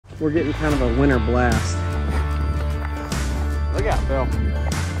we're getting kind of a winter blast. Look out, Phil.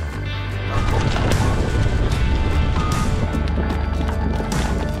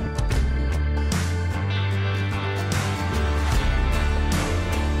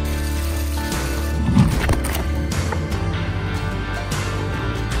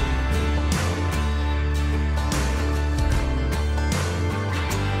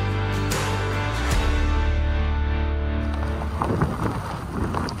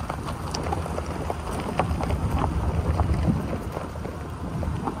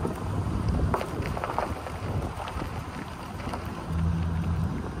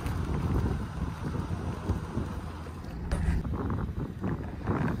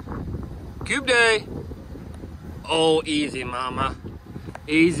 Cube day. Oh, easy, mama.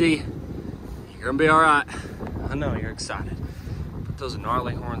 Easy. You're gonna be all right. I know you're excited. Put those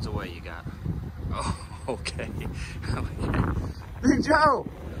gnarly horns away you got. Oh, okay. Okay. Big Joe,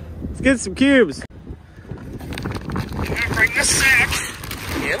 let's get some cubes. Gotta bring the sack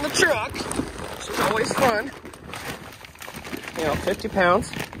in the truck. This is always fun. You know, 50 pounds.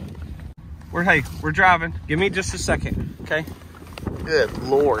 Hey, we're driving. Give me just a second, okay? Good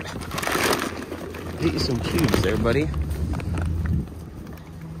Lord. Get you some cubes there, buddy.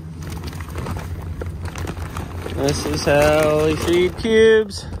 This is how we feed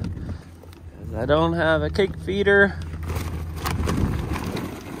cubes. I don't have a cake feeder.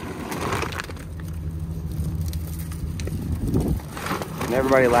 And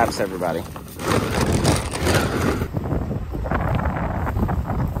everybody laps everybody.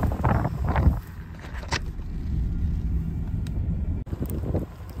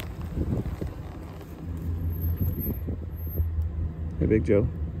 Hey, Big Joe.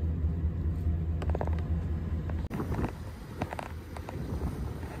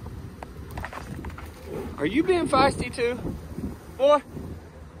 Are you being feisty too, boy?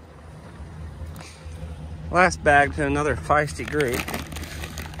 Last bag to another feisty group.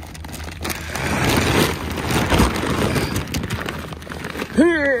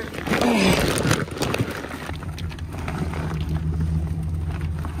 Here.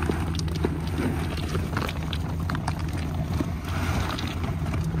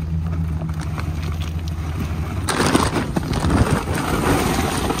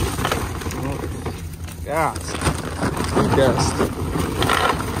 God, it's dust.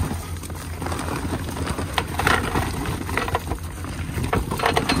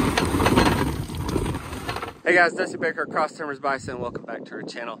 Hey guys, Dusty Baker, Cross Timbers Bison. Welcome back to our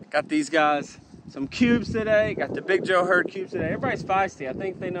channel. Got these guys some cubes today. Got the Big Joe herd cubes today. Everybody's feisty. I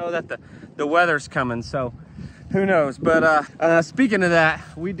think they know that the weather's coming, so who knows. But speaking of that,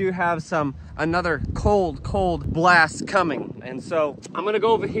 we do have another cold blast coming, and so I'm gonna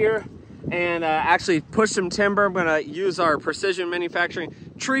go over here and actually push some timber. I'm gonna use our precision manufacturing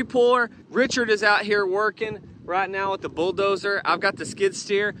tree puller. Richard is out here working right now with the bulldozer. I've got the skid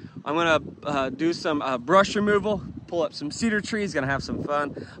steer. I'm gonna do some brush removal, pull up some cedar trees, gonna have some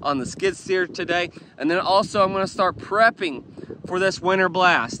fun on the skid steer today. And then also I'm gonna start prepping for this winter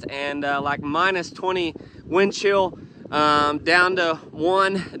blast, and like minus 20 wind chill, down to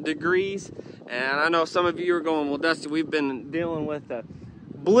 1 degrees. And I know some of you are going, well, Dusty, we've been dealing with a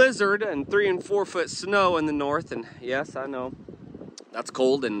blizzard and 3 and 4 foot snow in the north, and yes, I know that's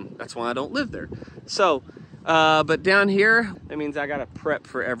cold, and that's why I don't live there. So but down here, that means I gotta prep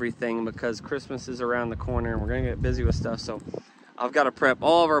for everything because Christmas is around the corner and we're gonna get busy with stuff. So I've got to prep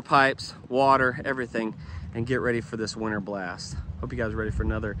all of our pipes, water, everything, and get ready for this winter blast. Hope you guys are ready for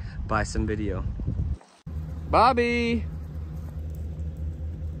another Bison video. Bobby,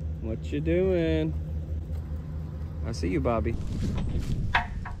 what you doing? I see you, Bobby.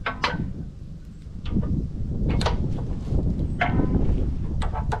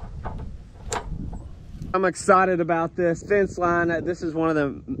 I'm excited about this fence line. This is one of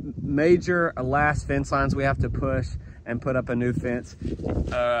the major last fence lines we have to push and put up a new fence.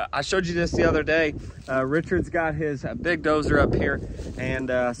 I showed you this the other day. Richard's got his big dozer up here, and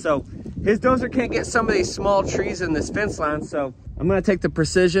so his dozer can't get some of these small trees in this fence line, so I'm gonna take the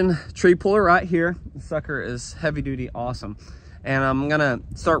precision tree puller right here. The sucker is heavy duty, awesome. And I'm gonna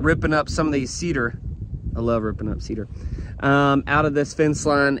start ripping up some of these cedar. I love ripping up cedar. Out of this fence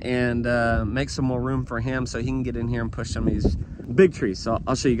line, and make some more room for him so he can get in here and push some of these big trees. So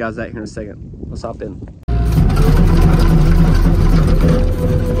I'll show you guys that here in a second. Let's hop in.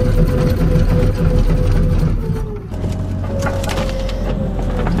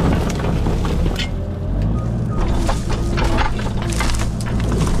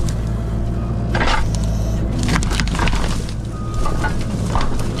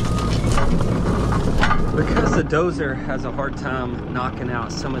 dozer has a hard time knocking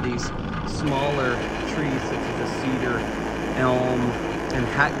out some of these smaller trees such as a cedar, elm, and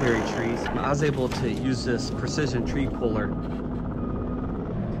hackberry trees. I was able to use this precision tree puller,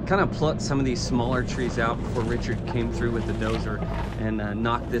 kind of pluck some of these smaller trees out before Richard came through with the dozer and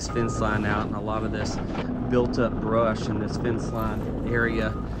knocked this fence line out and a lot of this built up brush in this fence line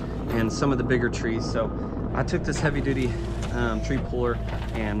area and some of the bigger trees. So I took this heavy duty tree puller,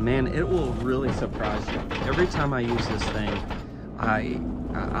 and man, it will really surprise you. Every time I use this thing,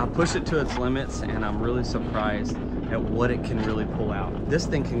 I push it to its limits, and I'm really surprised at what it can really pull out. This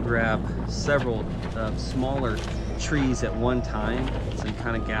thing can grab several smaller trees at one time and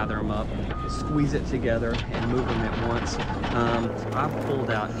kind of gather them up, squeeze it together, and move them at once. I've pulled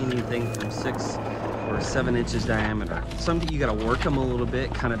out anything from 6 or 7 inches diameter. Some you got to work them a little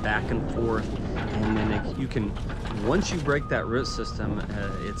bit, kind of back and forth, and then you can, once you break that root system,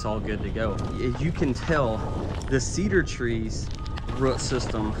 it's all good to go. You can tell the cedar tree's root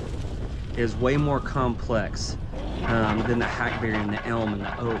system is way more complex than the hackberry and the elm and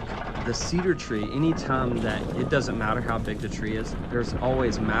the oak. The cedar tree, anytime that, it doesn't matter how big the tree is, there's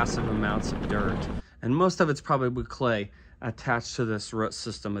always massive amounts of dirt, and most of it's probably clay attached to this root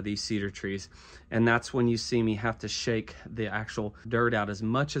system of these cedar trees. And that's when you see me have to shake the actual dirt out as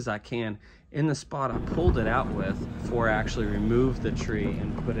much as I can in the spot I pulled it out with before I actually remove the tree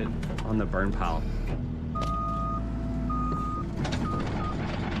and put it on the burn pile.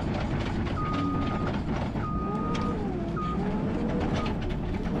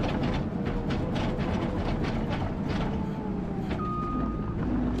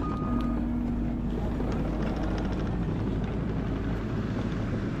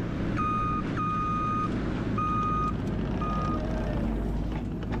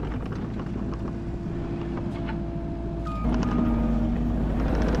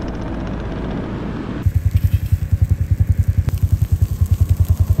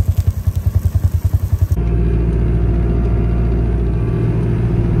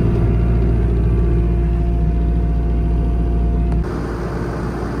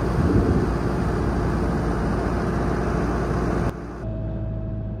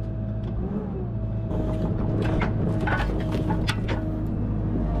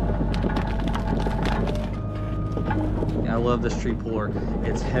 I love this tree puller.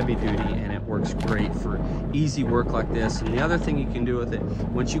 It's heavy duty and it works great for easy work like this. And the other thing you can do with it,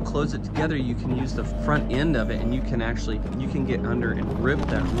 once you close it together, you can use the front end of it, and you can get under and rip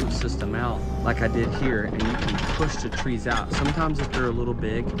that root system out like I did here, and you can push the trees out. Sometimes if they're a little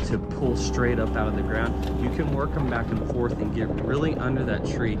big to pull straight up out of the ground, you can work them back and forth and get really under that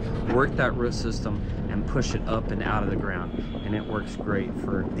tree, work that root system, and push it up and out of the ground. And it works great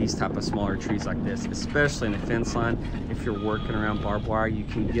for these type of smaller trees like this, especially in a fence line. If you're working around barbed wire, you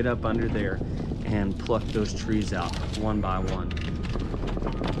can get up under there and pluck those trees out one by one.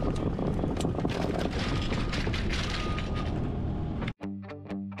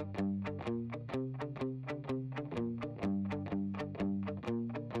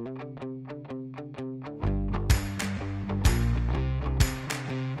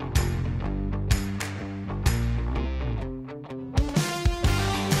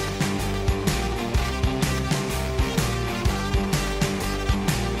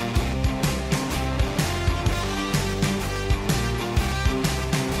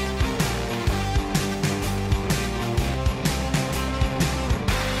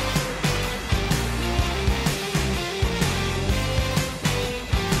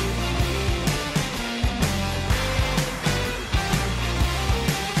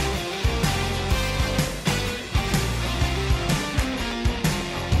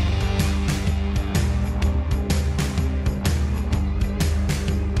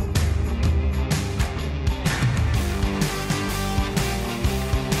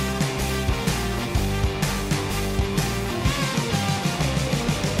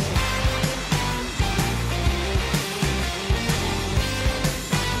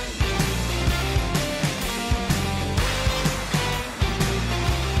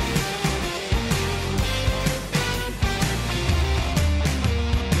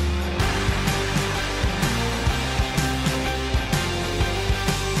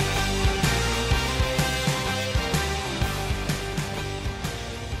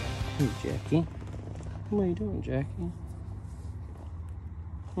 Hey, Jackie. What are you doing, Jackie?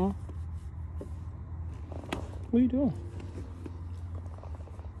 Huh? What are you doing?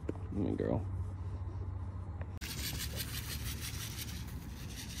 Come on, girl.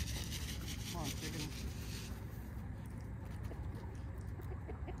 Come on, chicken.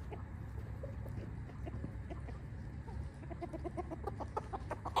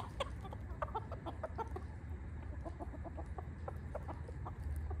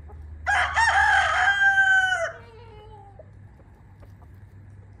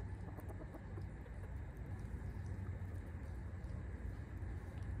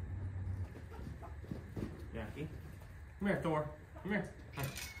 here. Come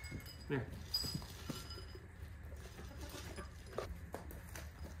here.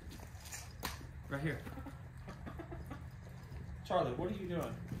 Right here. Charlie, what are you doing?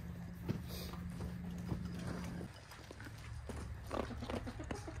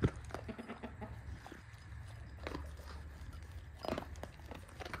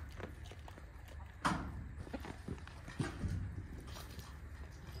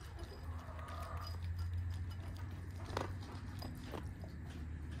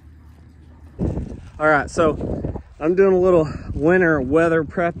 All right, so I'm doing a little winter weather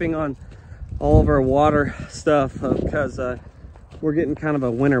prepping on all of our water stuff because we're getting kind of a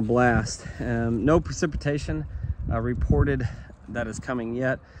winter blast. No precipitation reported that is coming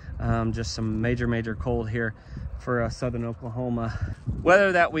yet. Just some major cold here for southern Oklahoma.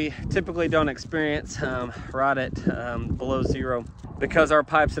 Weather that we typically don't experience right at below zero. Because our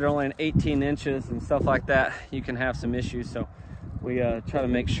pipes are only 18 inches and stuff like that, you can have some issues. So we try to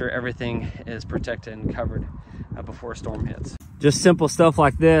make sure everything is protected and covered before a storm hits. Just simple stuff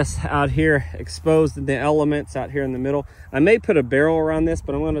like this out here, exposed in the elements out here in the middle. I may put a barrel around this,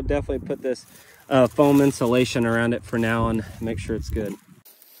 but I'm going to definitely put this foam insulation around it for now and make sure it's good.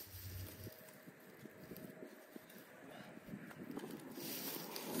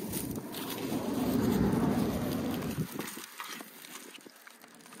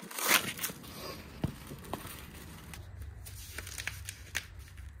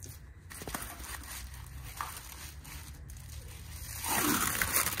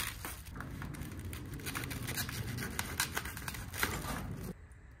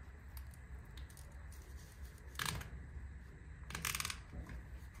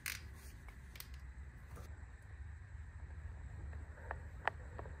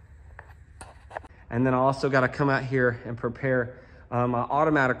 And then I also got to come out here and prepare my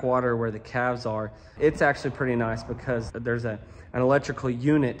automatic water where the calves are. It's actually pretty nice because there's an electrical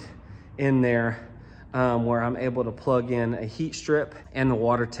unit in there where I'm able to plug in a heat strip and the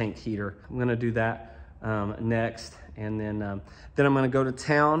water tank heater. I'm gonna do that next. And then I'm gonna go to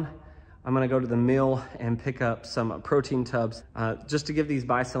town. I'm gonna go to the mill and pick up some protein tubs just to give these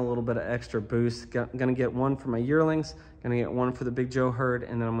bison a little bit of extra boost. Gonna get one for my yearlings, gonna get one for the Big Joe herd,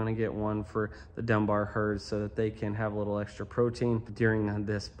 and then I'm gonna get one for the Dunbar herd so that they can have a little extra protein during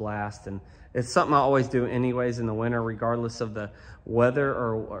this blast. And it's something I always do anyways in the winter, regardless of the weather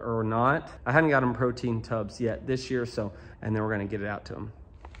or not. I hadn't got them protein tubs yet this year, so, and then we're gonna get it out to them.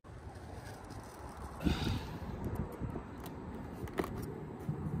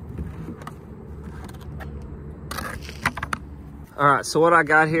 All right, so what I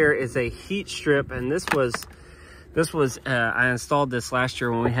got here is a heat strip, and this was I installed this last year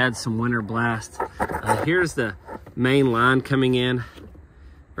when we had some winter blast. Here's the main line coming in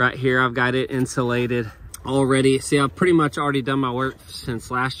right here. I've got it insulated already. See, I've pretty much already done my work since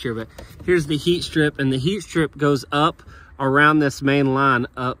last year, but here's the heat strip, and the heat strip goes up around this main line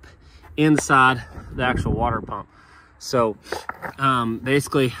up inside the actual water pump. So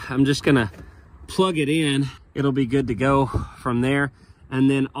basically I'm just gonna plug it in. It'll be good to go from there.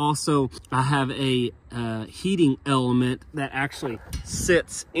 And then also I have a heating element that actually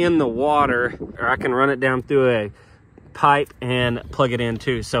sits in the water, or I can run it down through a pipe and plug it in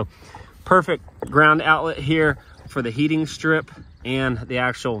too. So perfect ground outlet here for the heating strip and the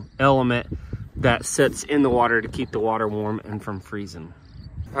actual element that sits in the water to keep the water warm and from freezing.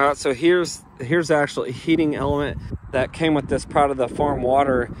 All right, so here's actually a heating element that came with this Proud of the Farm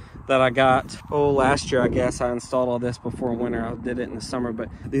water that I got, last year, I guess. I installed all this before winter. I did it in the summer, but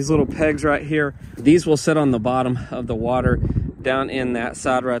these little pegs right here, these will sit on the bottom of the water down in that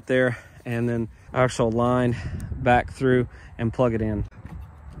side right there, and then actual line back through and plug it in.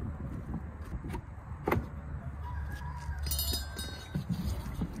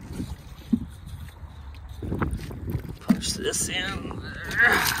 Push this in.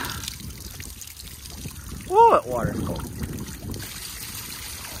 Whoa, that water's cold.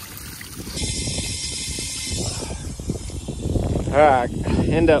 All right,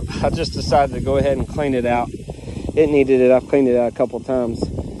 I just decided to go ahead and clean it out. It needed it. I've cleaned it out a couple times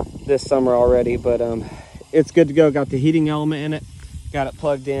this summer already, but it's good to go. Got the heating element in it, got it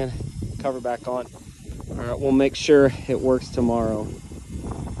plugged in, cover back on. All right, we'll make sure it works tomorrow.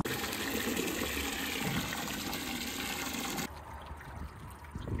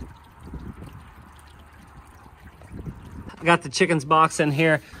 I got the chickens box in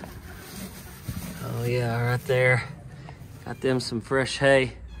here. Oh yeah, right there. Got them some fresh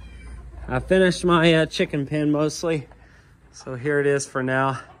hay. I finished my chicken pen mostly. So here it is for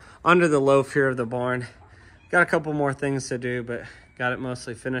now. Under the loaf here of the barn. Got a couple more things to do, but got it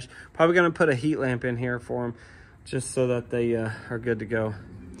mostly finished. Probably gonna put a heat lamp in here for them just so that they are good to go.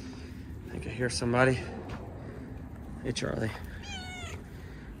 I think I hear somebody. Hey, Charlie.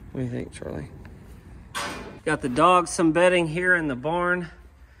 What do you think, Charlie? Got the dogs some bedding here in the barn.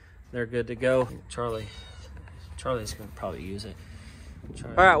 They're good to go. Charlie's gonna probably use it.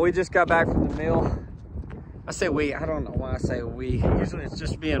 All right, we just got back from the mill. I say we, I don't know why I say we. Usually it's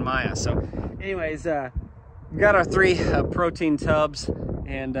just me and Maya. So anyways, we got our 3 protein tubs,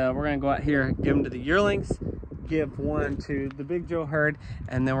 and we're gonna go out here and give them to the yearlings, give one to the Big Joe herd,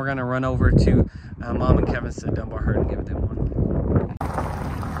 and then we're gonna run over to Mom and Kevin's Dunbar herd and give them one.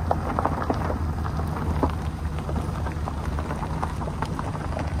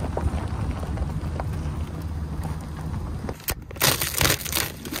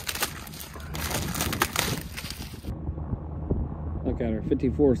 Look at her,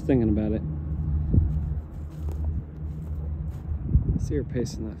 54 is thinking about it. I see her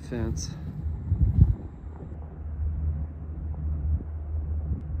pacing that fence.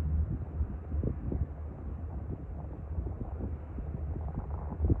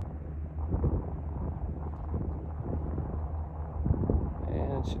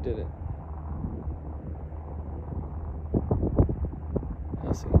 And she did it.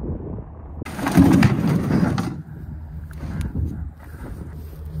 I see.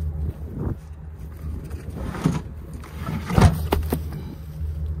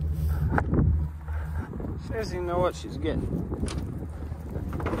 She doesn't even know what she's getting.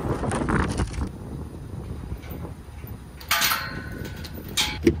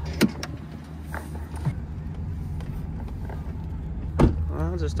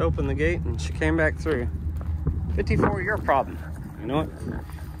 Well, just opened the gate and she came back through. 54, your problem. You know what?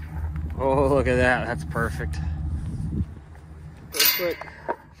 Oh, look at that. That's perfect. Real quick.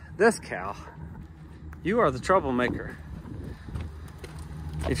 This cow, you are the troublemaker.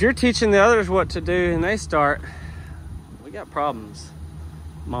 If you're teaching the others what to do and they start, we got problems,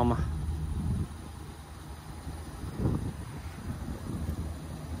 mama.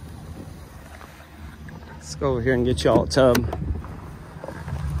 Let's go over here and get y'all a tub.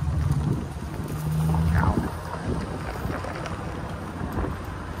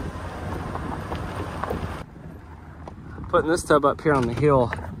 Putting this tub up here on the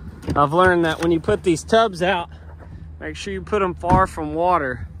hill. I've learned that when you put these tubs out, make sure you put them far from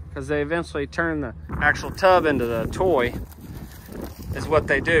water, because they eventually turn the actual tub into the toy, is what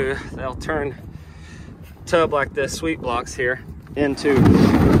they do. They'll turn a tub like this, sweet blocks here, into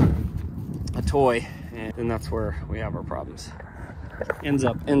a toy, and then that's where we have our problems. Ends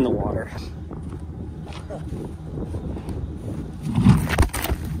up in the water.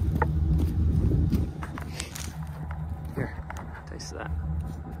 Here, taste that.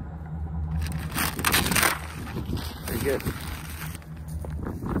 Pretty good.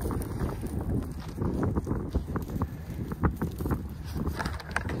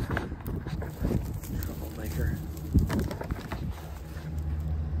 Troublemaker.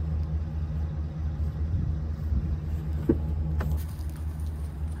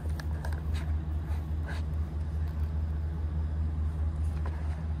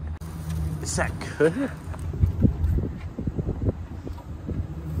 Is that good? Is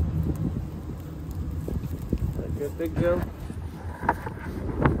that good, Big Joe?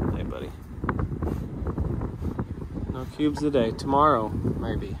 Hey, buddy. No cubes today. Tomorrow,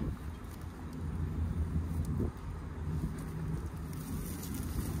 maybe.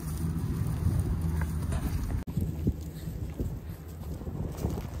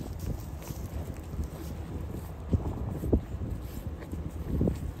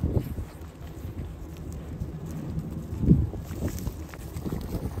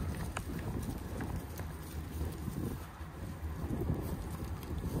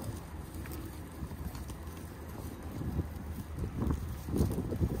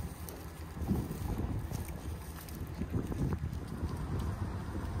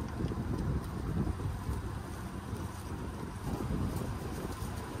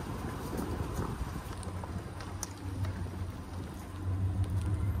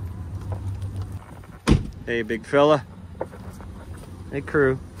 Hey, big fella. Hey,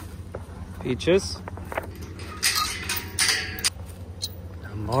 crew. Peaches.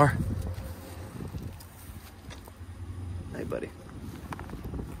 More. Hey, buddy.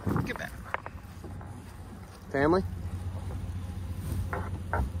 Get back. Family?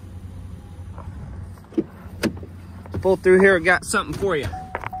 Pull through here, got something for you.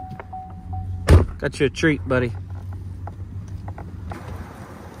 Got you a treat, buddy.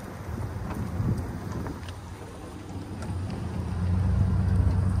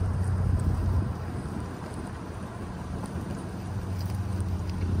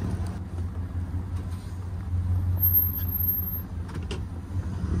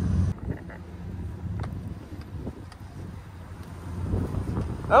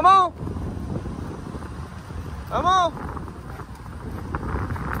 Come on. Come on.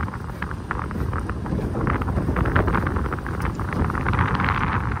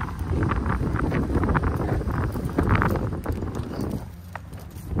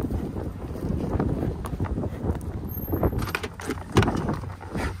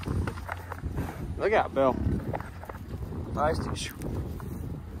 Look out, Bill. Nice tissue.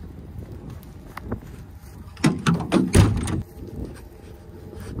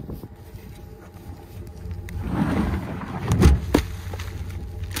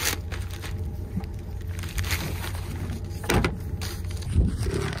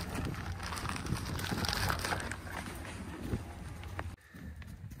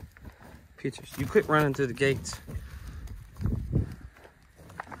 Peaches, you quit running through the gates.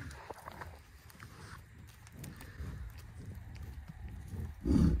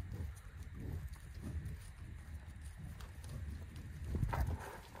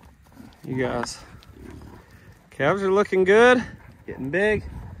 You guys, calves are looking good, getting big.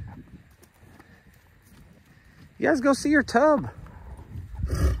 You guys go see your tub.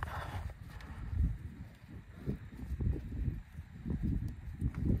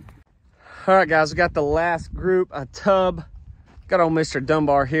 All right, guys, we got the last group, a tub. Got old Mr.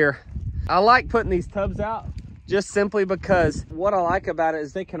 Dunbar here. I like putting these tubs out just simply because what I like about it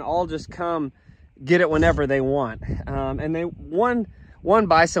is they can all just come get it whenever they want. And one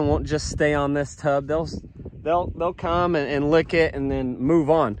bison won't just stay on this tub. They'll come and lick it and then move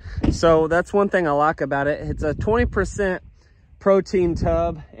on. So that's one thing I like about it. It's a 20% protein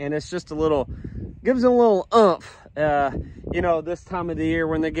tub, and it's just gives them a little oomph. You know, this time of the year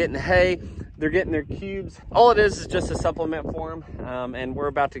when they're getting hay, they're getting their cubes. All it is just a supplement for them. And we're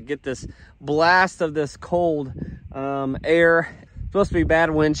about to get this blast of this cold air. It's supposed to be bad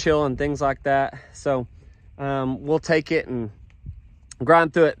wind chill and things like that. So we'll take it and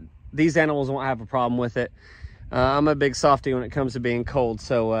grind through it. These animals won't have a problem with it. I'm a big softie when it comes to being cold.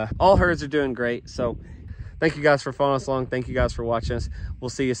 So all herds are doing great. So thank you guys for following us along. Thank you guys for watching us. We'll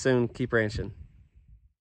see you soon. Keep ranching.